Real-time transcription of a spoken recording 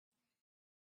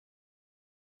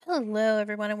Hello,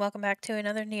 everyone, and welcome back to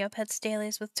another Neopets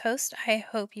Dailies with Toast. I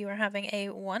hope you are having a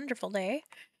wonderful day.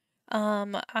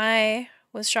 I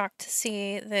was shocked to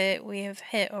see that we have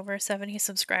hit over 70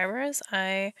 subscribers.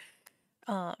 I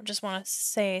just want to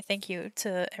say thank you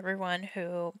to everyone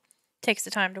who takes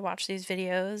the time to watch these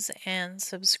videos and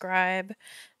subscribe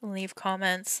and leave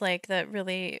comments. Like, that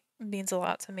really means a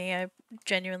lot to me. I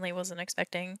genuinely wasn't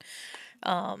expecting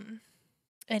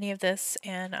any of this,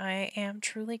 and I am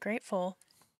truly grateful.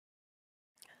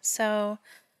 So,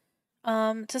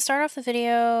 to start off the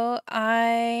video,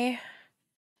 I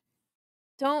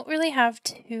don't really have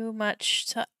too much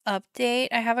to update.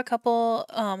 I have a couple,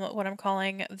 what I'm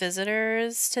calling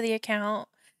visitors to the account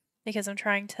because I'm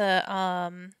trying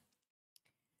to,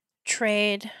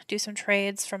 do some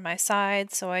trades from my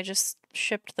side. So I just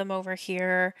shipped them over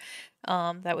here.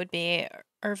 That would be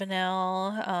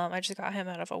Irvinel. I just got him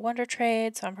out of a Wonder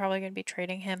Trade, so I'm probably going to be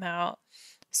trading him out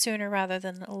sooner rather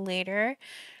than later.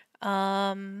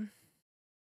 And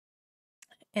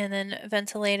then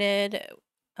Ventilated,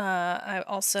 I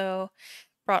also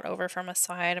brought over from a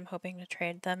side. I'm hoping to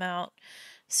trade them out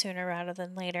sooner rather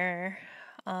than later.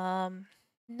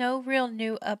 No real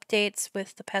new updates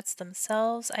with the pets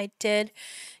themselves. I did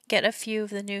get a few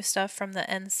of the new stuff from the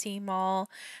NC Mall.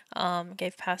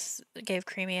 Gave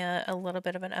Creamy a little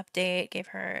bit of an update, gave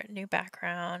her new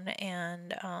background,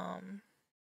 and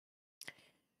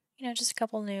just a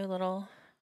couple new little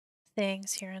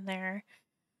things here and there.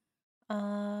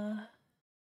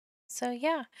 So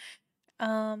yeah.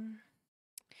 Um,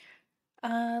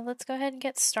 let's go ahead and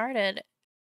get started.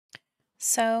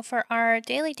 So for our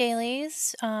daily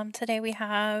dailies, today we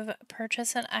have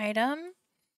purchase an item,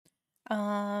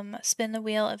 spin the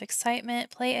wheel of excitement,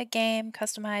 play a game,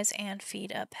 customize, and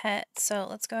feed a pet. So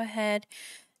let's go ahead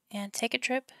and take a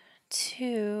trip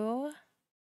to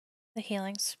the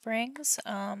Healing Springs.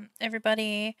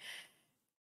 Everybody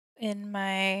in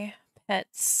my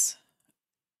pets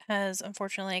has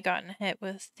unfortunately gotten hit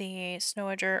with the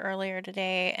Snowager earlier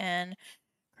today and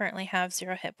currently have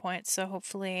 0 hit points, so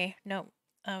hopefully, nope,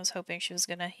 I was hoping she was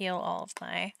gonna heal all of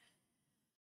my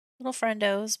little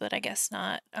friendos, but I guess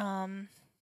not.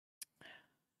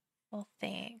 Well,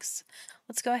 thanks.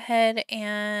 Let's go ahead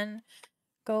and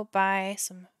go buy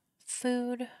some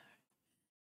food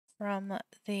from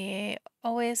the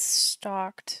ever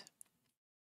stocked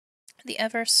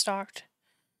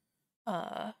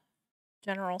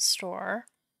general store.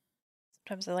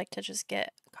 Sometimes I like to just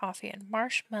get coffee and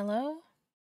marshmallow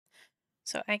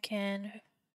so I can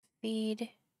feed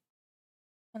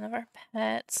one of our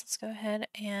pets. Let's go ahead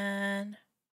and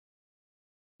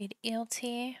feed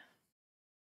ELT.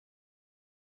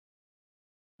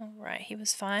 Alright, he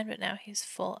was fine, but now he's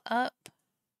full up.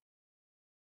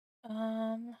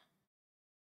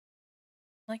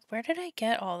 Like, where did I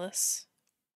get all this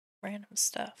random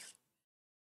stuff?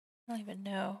 I don't even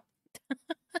know.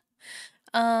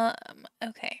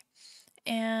 Okay.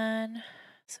 And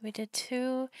so we did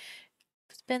 2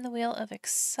 spin the wheel of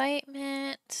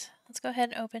excitement. Let's go ahead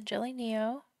and open Jelly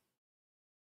Neo.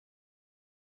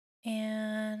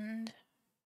 And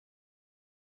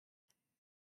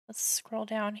let's scroll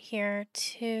down here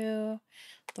to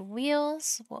the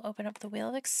wheels. We'll open up the wheel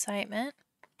of excitement.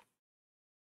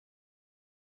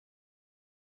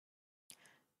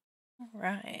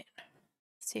 Alright.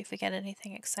 See if we get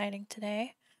anything exciting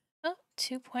today. Oh,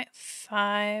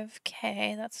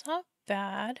 2.5k. That's not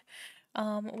bad.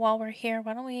 While we're here,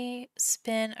 why don't we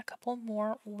spin a couple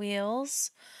more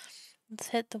wheels? Let's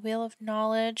hit the Wheel of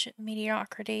Knowledge,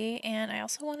 Mediocrity, and I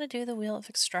also want to do the Wheel of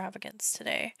Extravagance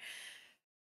today.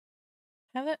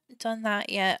 I haven't done that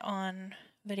yet on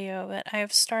video, but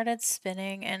I've started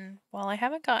spinning, and while I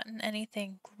haven't gotten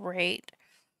anything great,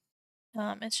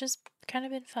 it's just kind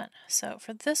of been fun. So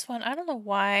for this one, I don't know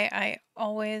why I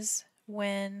always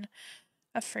win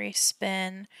a free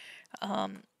spin.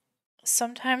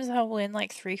 Sometimes I'll win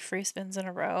like 3 free spins in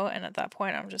a row, and at that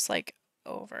point I'm just like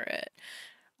over it.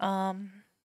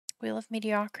 Wheel of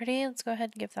Mediocrity, let's go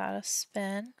ahead and give that a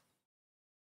spin.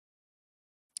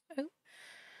 Oh,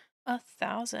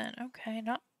 1,000. Okay,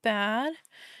 not bad.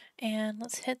 And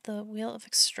let's hit the Wheel of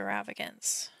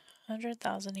Extravagance.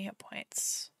 100,000 hit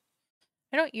points.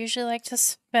 I don't usually like to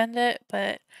spend it,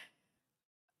 but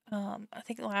I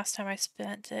think the last time I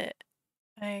spent it,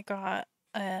 I got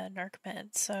a Nerc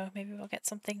mid, so maybe we'll get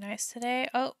something nice today.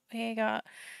 Oh, we got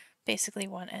basically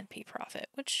 1 NP profit,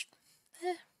 which,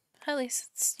 at least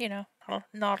it's,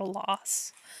 not a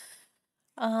loss.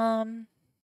 Let's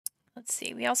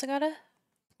see, we also gotta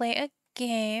play a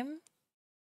game.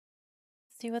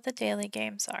 See what the daily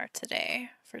games are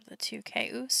today for the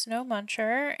 2K. Ooh, Snow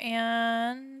Muncher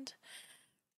and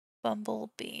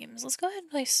Bumble beams. Let's go ahead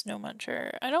and play Snow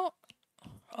Muncher. I don't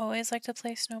always like to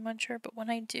play Snow Muncher, but when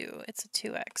I do, it's a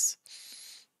 2x.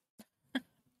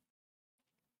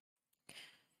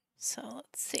 So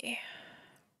let's see.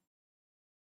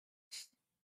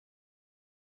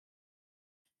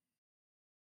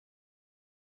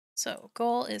 So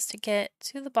goal is to get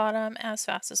to the bottom as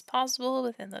fast as possible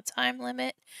within the time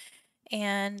limit,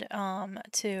 and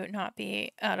to not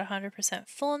be at 100%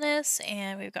 fullness,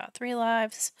 and we've got 3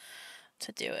 lives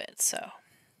to do it. So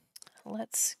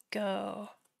let's go.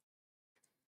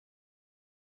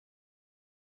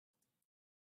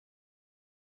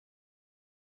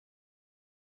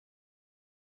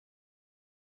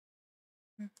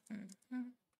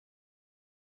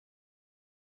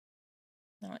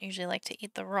 I don't usually like to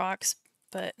eat the rocks,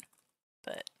 but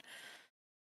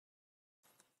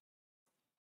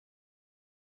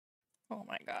oh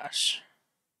my gosh.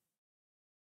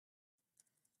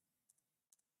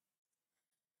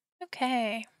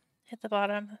 Okay, hit the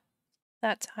bottom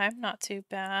that time, not too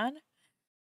bad.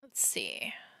 Let's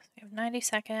see. We have 90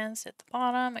 seconds at the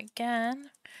bottom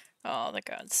again. Oh, the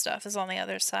good stuff is on the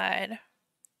other side.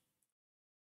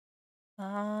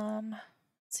 Let's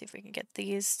see if we can get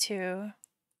these two.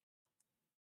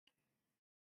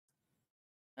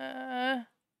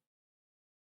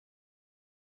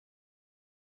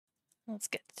 Let's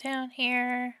get down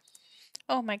here.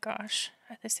 Oh my gosh,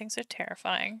 these things are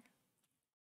terrifying.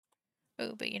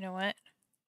 Oh, but you know what?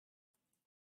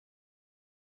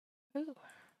 Ooh.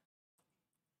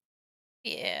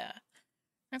 Yeah.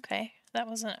 Okay, that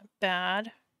wasn't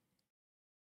bad.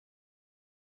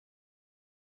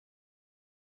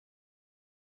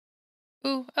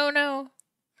 Ooh, oh no.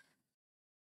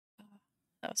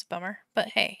 That was a bummer. But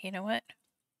hey, you know what?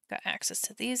 Got access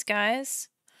to these guys.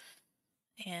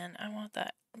 And I want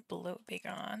that bloat be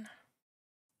gone.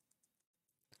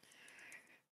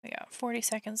 We got 40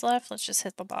 seconds left. Let's just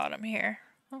hit the bottom here.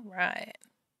 All right.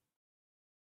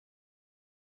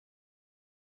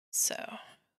 So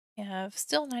we have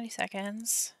still 90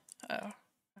 seconds. Oh,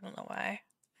 I don't know why.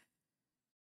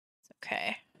 It's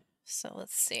okay. So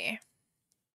let's see.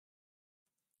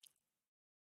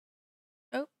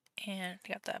 Oh, and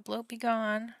got that bloat be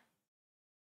gone.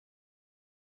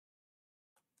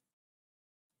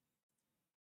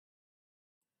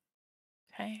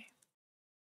 Okay.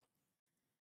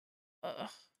 Ugh.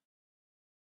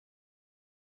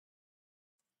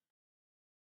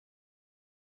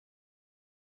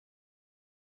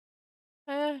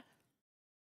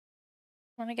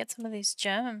 Want to get some of these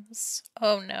gems.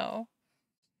 Oh no.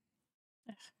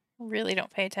 Ugh, really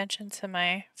don't pay attention to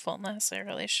my fullness. I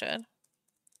really should.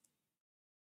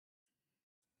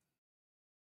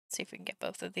 See if we can get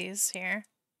both of these here.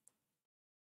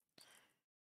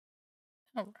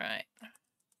 All right.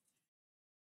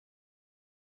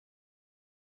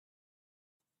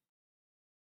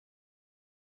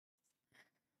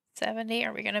 70.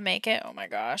 Are we going to make it? Oh my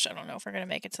gosh. I don't know if we're going to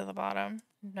make it to the bottom.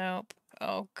 Nope.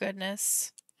 Oh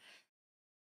goodness.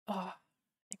 Oh,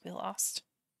 I think we lost.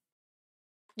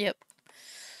 Yep.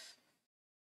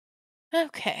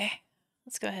 Okay.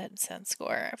 Let's go ahead and send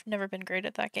score. I've never been great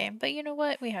at that game, but you know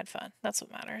what? We had fun. That's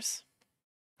what matters.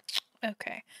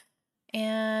 Okay.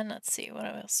 And let's see what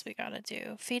else we gotta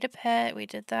do. Feed a pet, we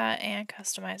did that, and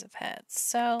customize a pet.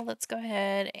 So let's go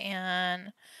ahead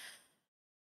and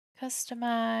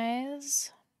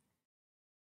customize.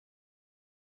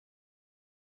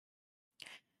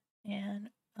 And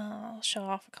I'll show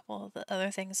off a couple of the other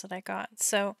things that I got.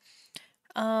 So,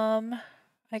 I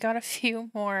got a few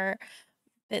more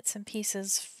bits and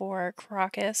pieces for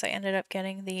Crocus. I ended up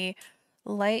getting the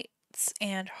lights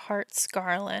and hearts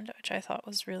garland, which I thought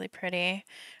was really pretty.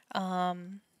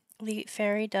 The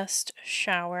fairy dust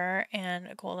shower and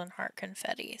a golden heart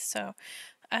confetti. So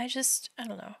I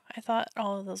don't know. I thought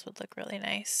all of those would look really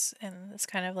nice in this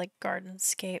kind of like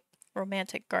gardenscape,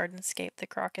 romantic gardenscape that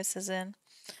Crocus is in.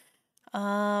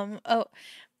 Oh,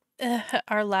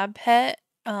 our lab pet,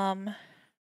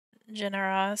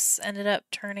 Generos, ended up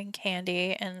turning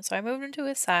candy, and so I moved him to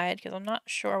his side because I'm not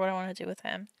sure what I want to do with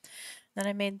him. Then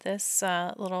I made this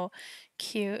little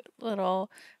cute little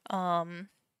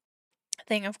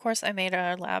thing. Of course, I made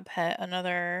our lab pet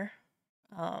another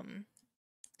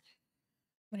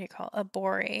what do you call it? A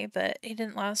Bori, but he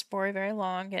didn't last Bori very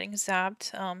long, getting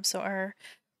zapped. So our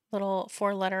little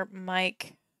 4-letter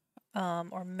Mike,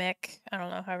 or Mick, I don't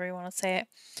know however you want to say it,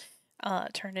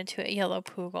 turned into a yellow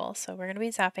Poogle. So we're gonna be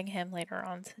zapping him later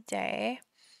on today.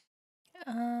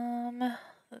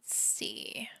 Let's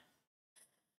see.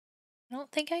 I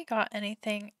don't think I got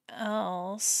anything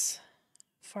else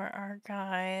for our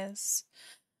guys.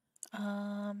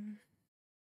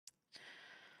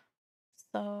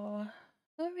 So,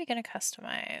 who are we going to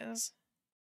customize?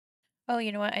 Oh,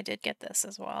 you know what? I did get this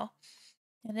as well.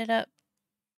 Ended up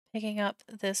picking up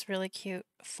this really cute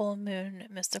full moon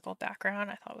mystical background.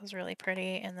 I thought was really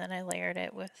pretty, and then I layered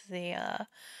it with the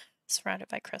surrounded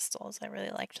by crystals. I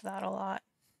really liked that a lot.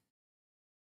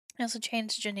 I also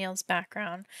changed Janelle's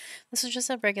background. This is just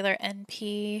a regular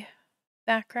NP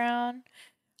background.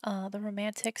 The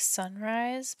romantic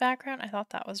sunrise background, I thought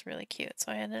that was really cute,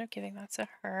 so I ended up giving that to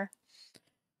her.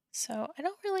 So I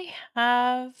don't really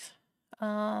have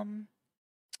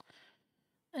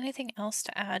anything else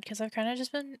to add because I've kind of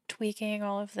just been tweaking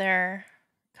all of their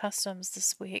customs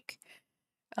this week.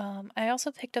 I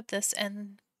also picked up this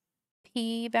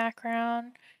NP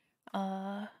background.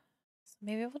 So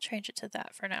maybe we'll change it to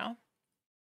that for now.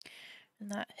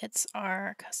 And that hits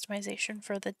our customization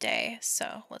for the day.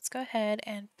 So let's go ahead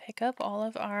and pick up all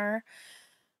of our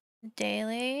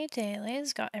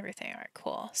dailies. Got everything. All right,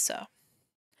 cool. So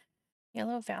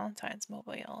Yellow Valentine's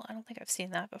Mobile. I don't think I've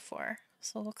seen that before.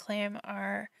 So we'll claim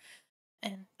our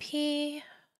NP,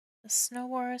 the Snow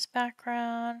Wars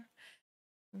background,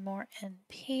 more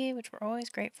NP, which we're always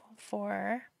grateful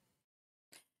for,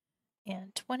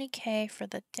 and 20K for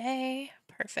the day.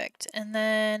 Perfect. And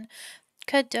then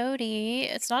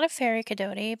Cadoti, it's not a fairy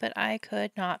Cadoti, but I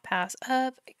could not pass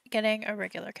up getting a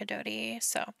regular Cadoti.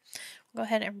 So we'll go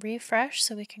ahead and refresh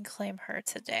so we can claim her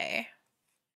today.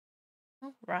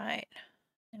 All right.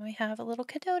 And we have a little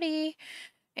Cadoti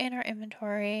in our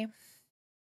inventory.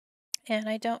 And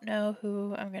I don't know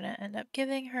who I'm going to end up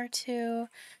giving her to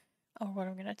or what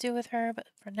I'm going to do with her, but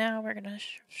for now we're going to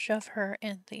shove her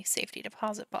in the safety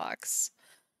deposit box.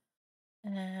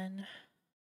 And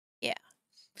yeah.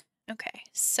 Okay,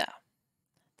 so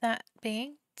that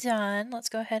being done, let's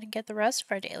go ahead and get the rest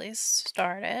of our dailies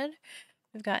started.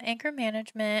 We've got anchor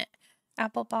management,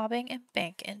 apple bobbing, and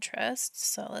bank interest.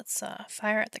 So let's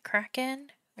fire at the Kraken.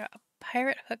 We've got a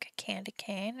pirate hook candy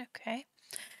cane. Okay.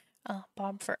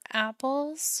 Bob for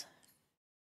apples.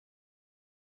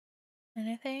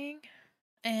 Anything?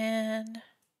 And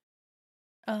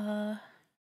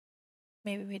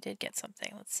maybe we did get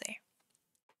something. Let's see.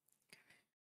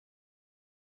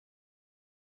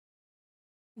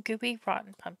 Goopy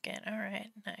rotten pumpkin. All right,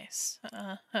 nice.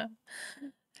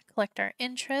 Collect our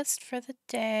interest for the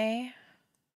day.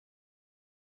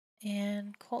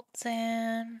 And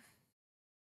Coltzan.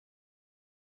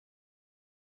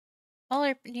 All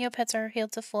our Neopets are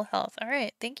healed to full health. All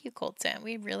right, thank you, Coltzan.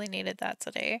 We really needed that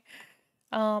today.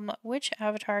 Which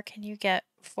avatar can you get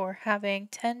for having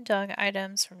 10 dung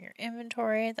items from your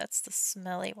inventory? That's the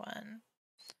smelly one.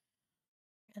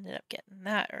 Ended up getting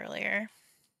that earlier.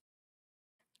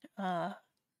 About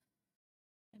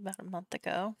a month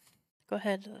ago. Go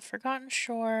ahead to the Forgotten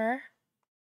Shore.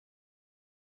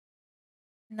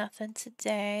 Nothing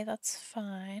today, that's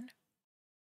fine.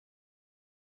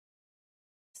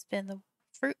 Spin the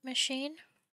fruit machine.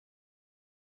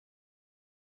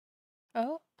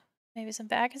 Oh, maybe some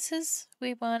Bagguses.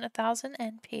 We won 1,000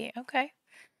 NP. Okay,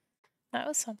 that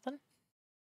was something.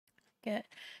 Get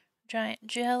giant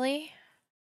jelly.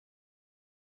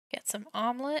 Get some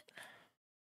omelet.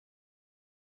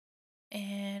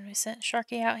 And we sent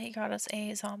Sharky out. He got us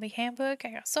a zombie handbook.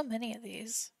 I got so many of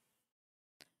these.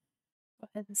 Go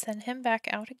ahead and send him back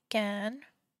out again.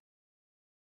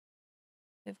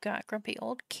 We've got Grumpy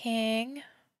Old King.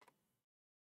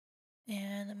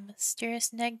 And a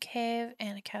Mysterious Neg Cave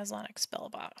and a Kazlonic Spell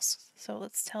Box. So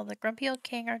let's tell the Grumpy Old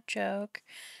King our joke.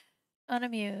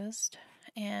 Unamused.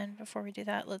 And before we do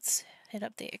that, let's hit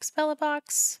up the Expella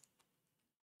box.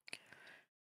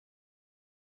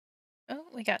 Oh,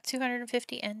 we got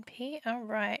 250 NP. All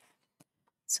right.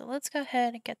 So let's go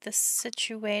ahead and get this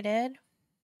situated.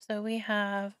 So we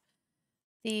have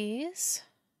these,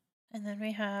 and then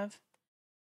we have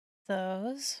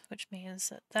those, which means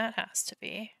that that has to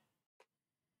be.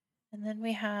 And then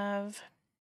we have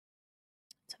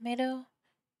tomato,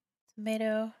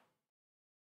 tomato.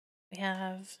 We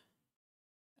have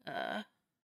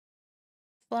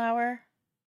flour,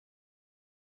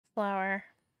 flour,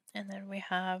 and then we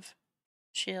have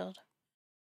shield,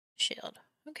 shield.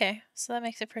 Okay, so that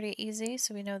makes it pretty easy.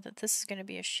 So we know that this is going to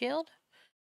be a shield.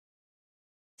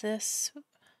 This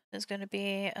is going to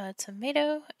be a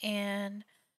tomato, and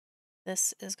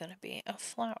this is going to be a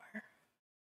flower.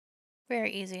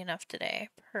 Very easy enough today.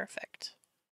 Perfect.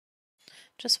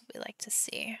 Just what we like to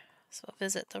see. So we'll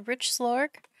visit the Rich Slorg,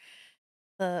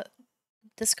 the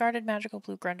discarded magical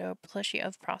blue Grundo plushie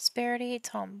of Prosperity,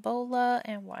 Tombola,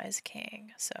 and Wise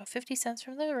King. So 50 cents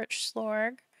from the Rich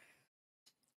Slorg.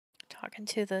 Talking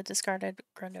to the discarded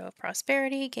Grundo of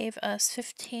Prosperity gave us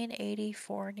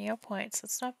 1584 Neo points.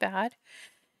 That's not bad.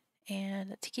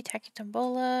 And the Tiki Taki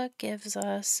Tombola gives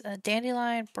us a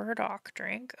dandelion burdock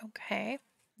drink. Okay.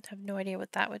 I have no idea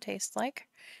what that would taste like.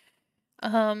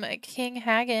 King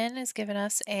Hagen is giving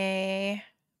us a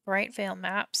Bright Veil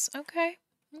Maps. Okay.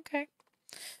 Okay.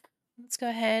 Let's go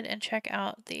ahead and check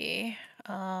out the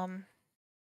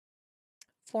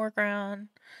foreground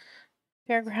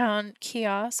fairground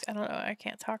kiosk. I don't know, I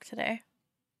can't talk today.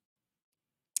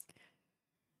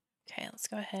 Okay, let's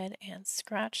go ahead and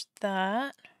scratch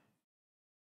that.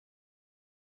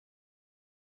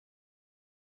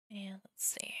 And let's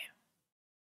see.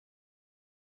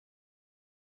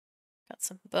 Got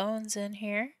some bones in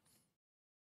here.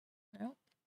 Nope.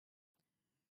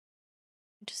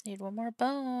 We just need one more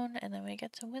bone and then we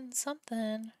get to win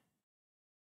something.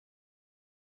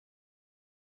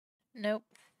 Nope.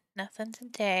 Nothing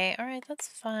today. Alright, that's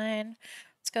fine.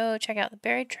 Let's go check out the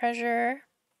buried treasure.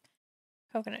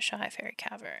 Coconut Shy Fairy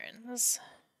Caverns.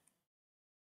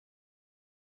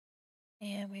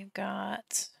 And we've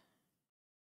got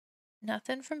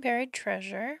nothing from buried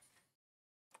treasure.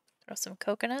 Throw some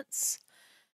coconuts.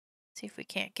 See if we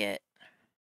can't get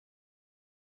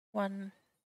one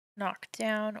knocked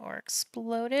down or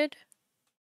exploded.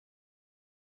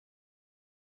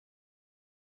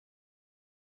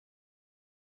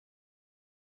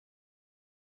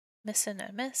 Missing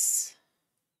a miss.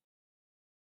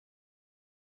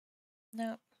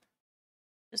 Nope.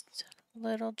 Just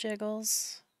little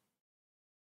jiggles.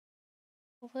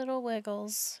 Little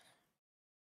wiggles.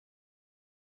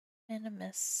 And a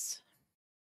miss.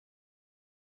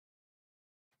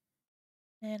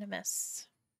 And a miss.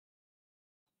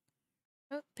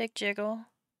 Oh, big jiggle.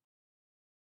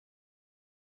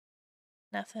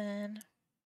 Nothing.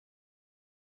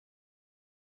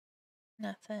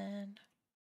 Nothing.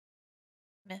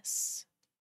 Miss.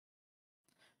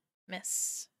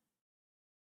 Miss.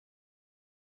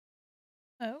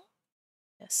 Oh,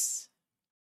 miss.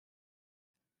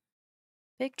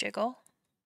 Big jiggle.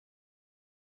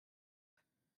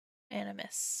 And a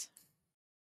miss.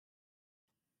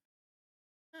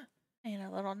 Huh. And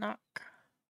a little knock.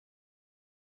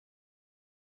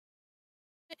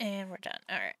 And we're done.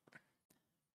 Alright.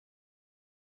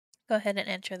 Go ahead and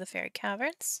enter the fairy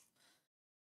caverns.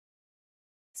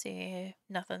 See,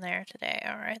 nothing there today.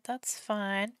 Alright, that's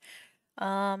fine.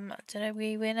 Did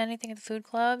we win anything at the food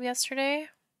club yesterday?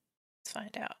 Let's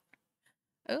find out.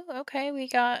 Oh, okay, we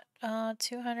got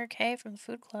 200K from the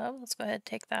food club. Let's go ahead and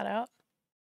take that out.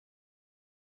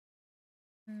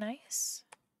 Nice.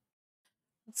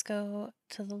 Let's go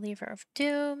to the Lever of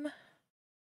Doom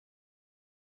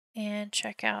and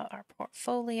check out our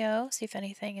portfolio, see if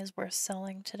anything is worth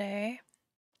selling today.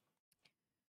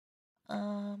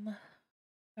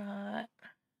 Got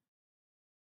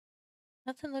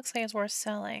nothing looks like it's worth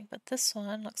selling, but this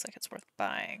one looks like it's worth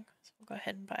buying. So we'll go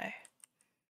ahead and buy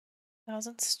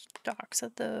 1,000 stocks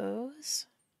of those.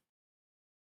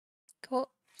 Cool.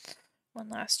 One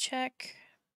last check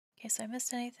in case I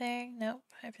missed anything. Nope,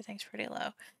 everything's pretty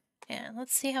low. And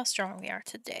let's see how strong we are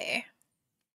today.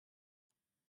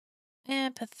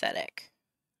 And pathetic.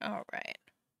 Alright.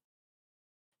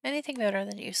 Anything better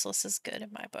than useless is good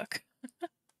in my book.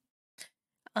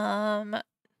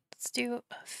 Let's do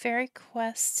a fairy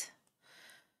quest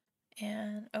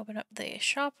and open up the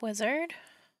shop wizard.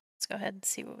 Let's go ahead and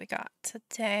see what we got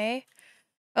today.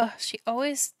 Oh, she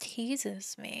always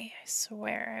teases me, I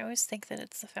swear. I always think that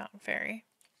it's the fountain fairy.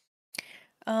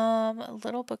 A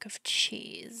little book of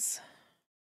cheese.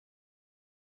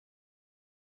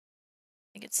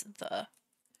 I think it's the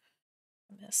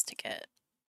miss to get.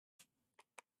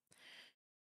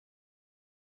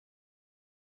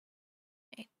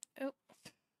 Oh,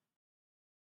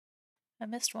 I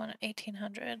missed one at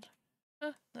 1800.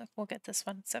 Oh, look, we'll get this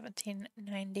one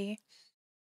 1790.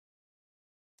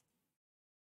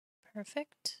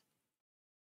 Perfect.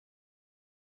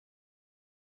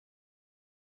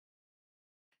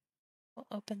 We'll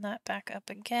open that back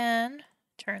up again.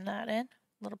 Turn that in.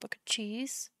 Little book of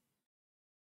cheese.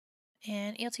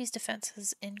 And ELT's defense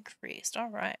has increased.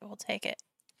 Alright, we'll take it.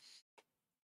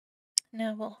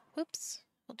 Now we'll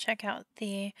check out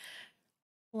the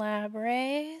lab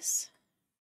rays.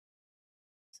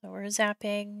 So we're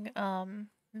zapping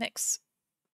Mix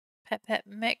Pet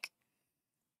Mick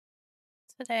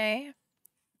today,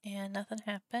 and nothing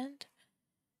happened.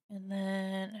 And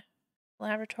then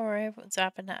laboratory, we're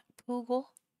zapping that Poogle.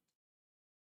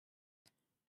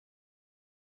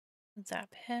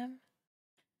 Zap him.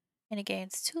 And he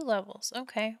gains 2 levels.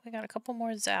 Okay, we got a couple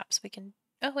more zaps we can.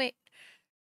 Oh, wait.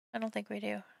 I don't think we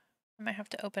do. I might have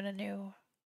to open a new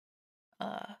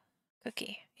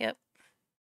cookie. Yep.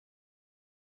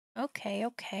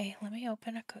 Okay, let me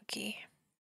open a cookie.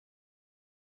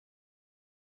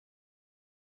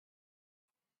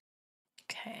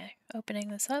 Okay, opening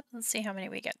this up. Let's see how many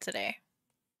we get today.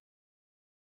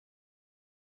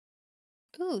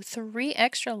 Ooh, 3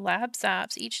 extra lab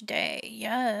zaps each day.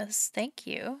 Yes, thank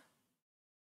you.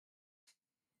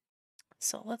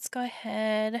 So let's go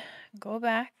ahead, go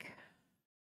back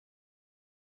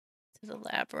to the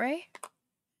lab ray.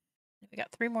 We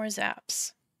got 3 more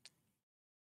zaps.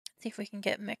 See if we can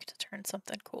get Mick to turn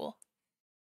something cool.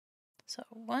 So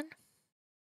 1,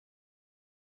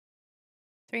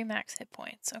 3 max hit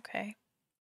points. Okay.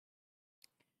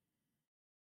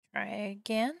 Try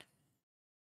again.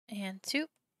 And 2.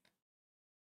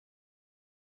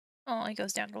 Oh, he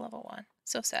goes down to level 1.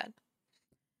 So sad.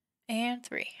 And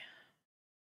 3.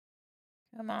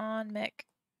 Come on, Mick.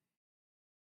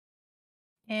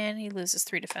 And he loses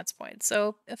 3 defense points.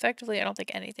 So effectively, I don't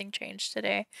think anything changed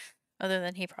today, other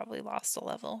than he probably lost a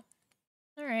level.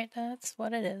 Alright, that's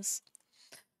what it is.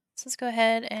 So let's go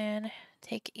ahead and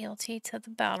take ELT to the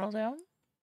Battle Dome.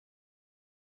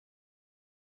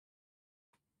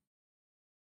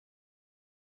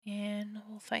 And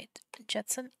we'll fight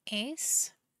Jetsam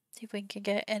Ace. See if we can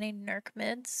get any Nerk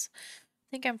mids. I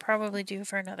think I'm probably due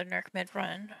for another Nerk mid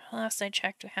run. Last I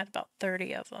checked, we had about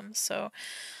 30 of them, so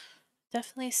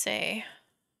definitely say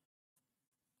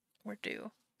we're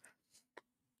due.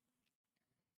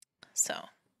 So,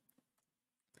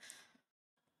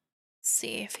 let's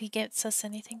see if he gets us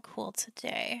anything cool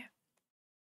today.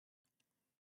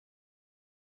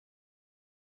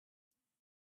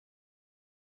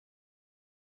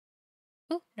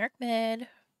 Ooh, Nerk mid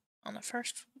on the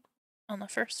first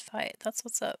fight. That's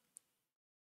what's up.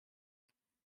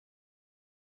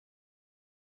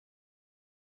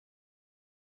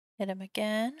 Hit him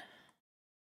again.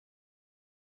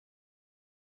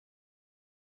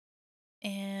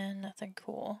 And nothing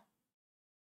cool.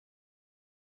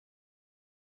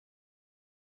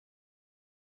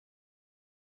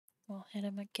 We'll hit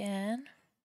him again.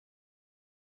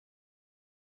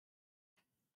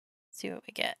 See what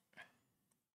we get.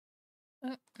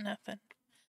 Oh, nothing.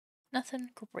 Nothing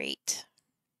great.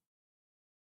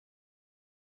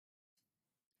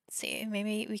 Let's see,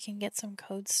 maybe we can get some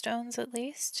code stones at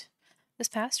least. This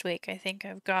past week, I think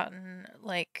I've gotten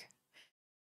like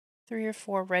 3 or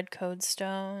 4 red code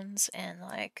stones and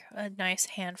like a nice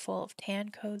handful of tan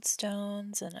code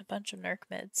stones and a bunch of Nerk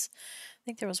mids. I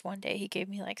think there was one day he gave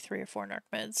me like 3 or 4 Nerk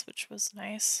mids, which was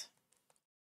nice.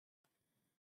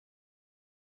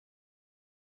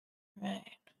 Right.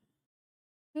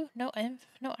 Ooh, no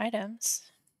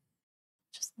items.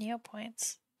 Just Neo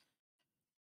points.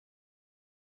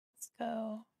 Let's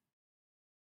go.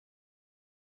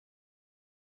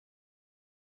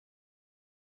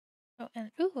 Oh,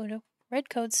 and ooh, no red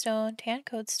code stone, tan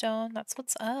code stone. That's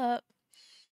what's up.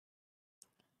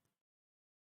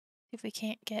 See if we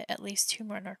can't get at least 2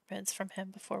 more Nerk mids from him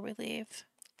before we leave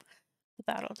the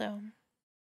Battle Dome.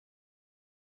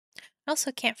 I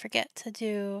also can't forget to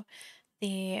do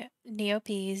the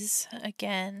Neopets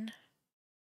again.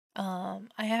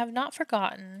 I have not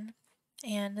forgotten,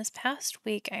 and this past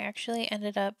week I actually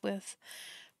ended up with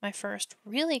my first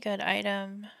really good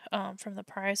item from the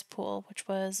prize pool, which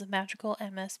was a magical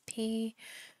MSP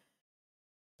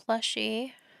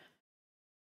plushie.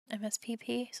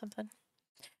 MSPP, something.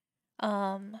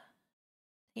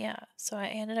 Yeah, so I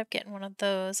ended up getting one of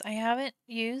those. I haven't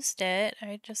used it.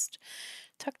 I just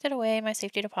tucked it away in my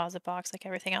safety deposit box like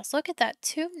everything else. Look at that,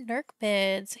 2 Nerk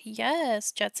mids.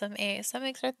 Yes, Jetsam Ace. That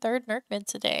makes our 3rd Nerk mid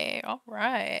today. All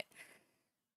right.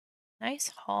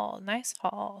 Nice haul, nice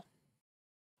haul.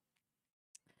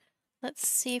 Let's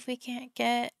see if we can't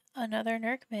get another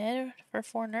Nerk mid for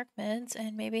 4 Nerk mids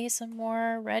and maybe some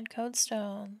more red code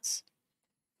stones.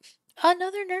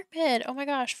 Another Nerk mid! Oh my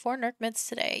gosh, 4 Nerk mids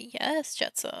today. Yes,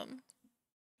 Jetsam.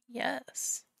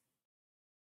 Yes.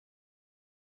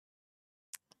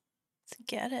 Let's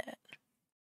get it.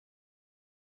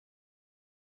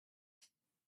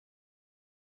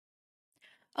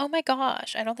 Oh my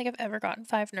gosh, I don't think I've ever gotten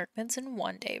 5 Nerk mids in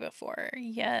one day before.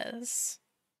 Yes.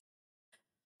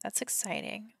 That's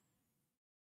exciting.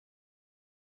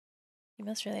 You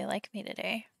must really like me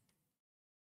today.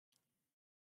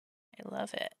 I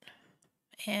love it.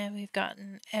 And we've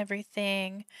gotten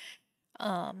everything.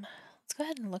 Let's go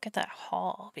ahead and look at that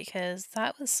haul because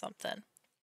that was something.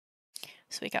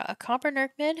 So we got a copper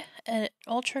Nerk mid, an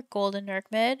ultra golden Nerk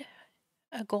mid,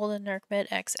 a golden Nerk mid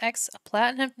XX, a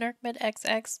platinum Nerk mid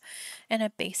XX, and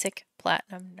a basic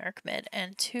platinum Nerk mid,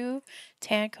 and 2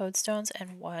 tan code stones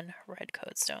and 1 red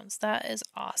code stones. That is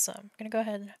awesome. I'm gonna go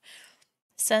ahead and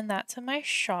send that to my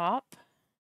shop.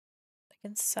 I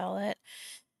can sell it,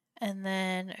 and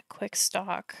then quick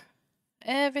stock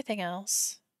everything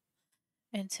else.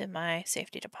 into my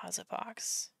safety deposit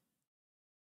box.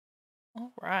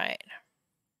 All right.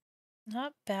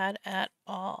 Not bad at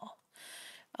all.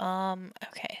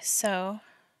 Okay, so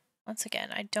once again,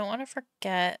 I don't want to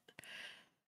forget.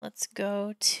 Let's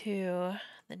go to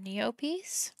the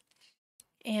Neopets.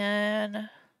 And I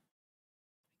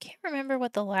can't remember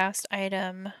what the last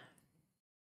item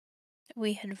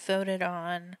we had voted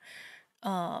on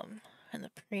in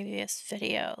the previous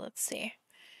video. Let's see.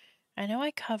 I know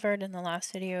I covered in the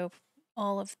last video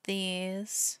all of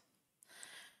these.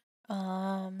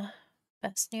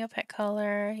 Best Neopet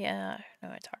color. Yeah, I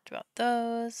know I talked about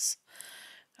those.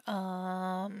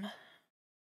 I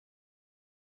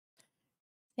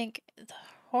think the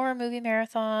horror movie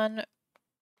marathon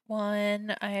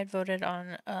one I had voted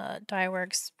on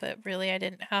Dieworks, but really I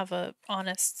didn't have a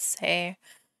honest say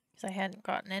because I hadn't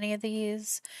gotten any of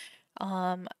these.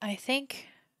 I think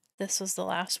this was the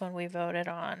last one we voted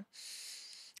on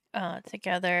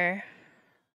together,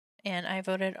 and I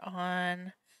voted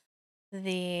on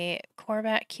the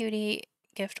Corbat Cutie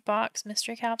gift box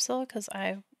mystery capsule because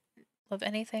I love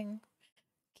anything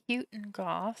cute and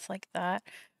goth like that.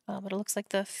 But it looks like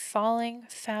the Falling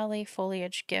Valley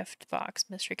Foliage gift box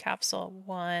mystery capsule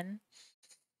won.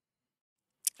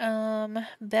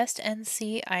 Best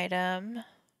NC item.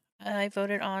 I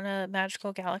voted on a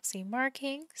Magical Galaxy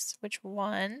Markings, which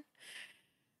won.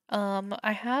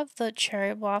 I have the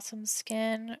Cherry Blossom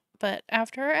skin, but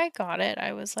after I got it,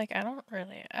 I was like,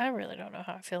 I really don't know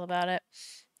how I feel about it.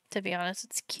 To be honest,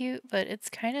 it's cute, but it's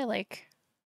kind of like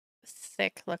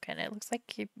thick looking. It looks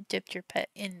like you dipped your pet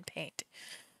in paint,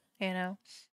 you know?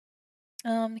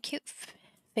 Cute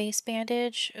face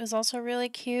bandage is also really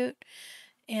cute,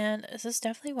 and this is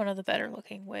definitely one of the better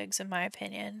looking wigs in my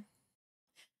opinion.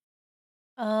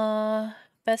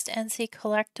 Best NC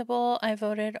collectible, I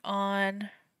voted on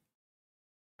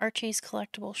Archie's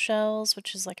collectible shells,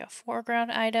 which is like a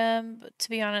foreground item, but to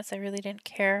be honest, I really didn't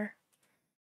care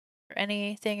for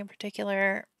anything in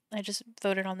particular. I just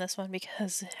voted on this one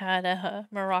because it had a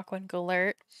Moroccan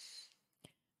galert.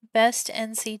 Best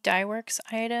NC Dyeworks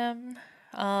item.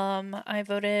 I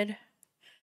voted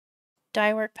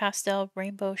Dyework Pastel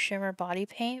Rainbow Shimmer Body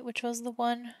Paint, which was the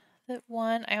one that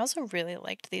won. I also really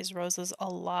liked these roses a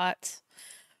lot.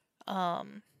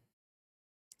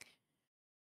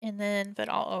 But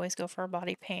I'll always go for a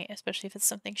body paint, especially if it's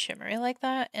something shimmery like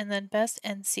that. And then best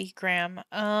NC gram.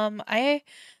 I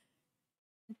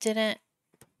didn't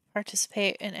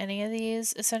participate in any of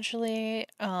these, essentially.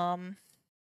 I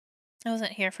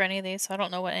wasn't here for any of these, so I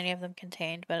don't know what any of them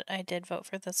contained, but I did vote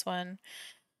for this one,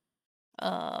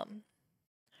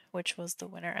 which was the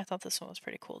winner. I thought this one was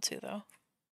pretty cool too, though.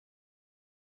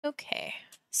 Okay,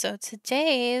 so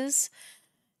today's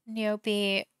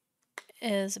Neopia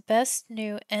is best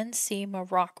new NC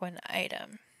Moroccan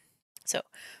item. So,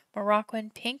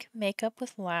 Moroccan pink makeup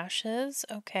with lashes.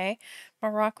 Okay.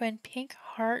 Moroccan pink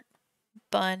heart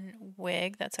bun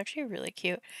wig. That's actually really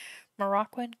cute.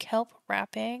 Moroccan kelp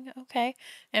wrapping. Okay.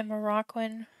 And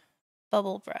Moroccan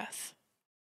bubble breath.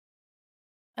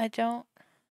 I don't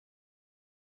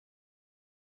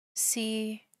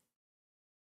see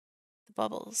the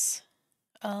bubbles.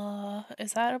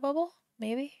 Is that a bubble?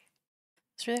 Maybe?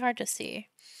 It's really hard to see.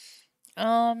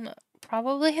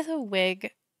 Probably the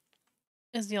wig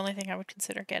is the only thing I would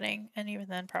consider getting, and even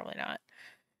then, probably not.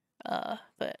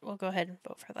 But we'll go ahead and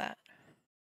vote for that.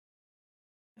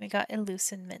 We got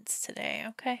Elucin mints today.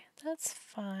 Okay, that's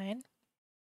fine.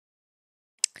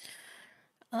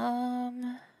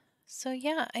 So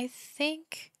yeah, I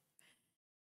think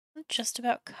that just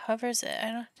about covers it.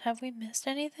 Have we missed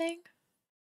anything?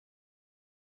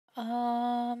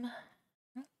 I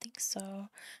don't think so.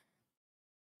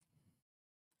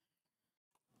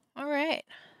 All right.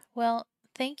 Well,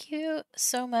 thank you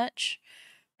so much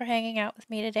for hanging out with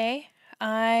me today.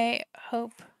 I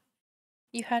hope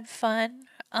you had fun.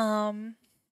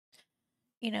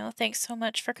 Thanks so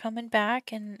much for coming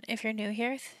back. And if you're new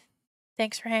here,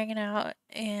 thanks for hanging out.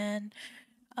 And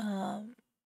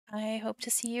I hope to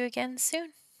see you again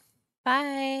soon.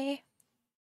 Bye.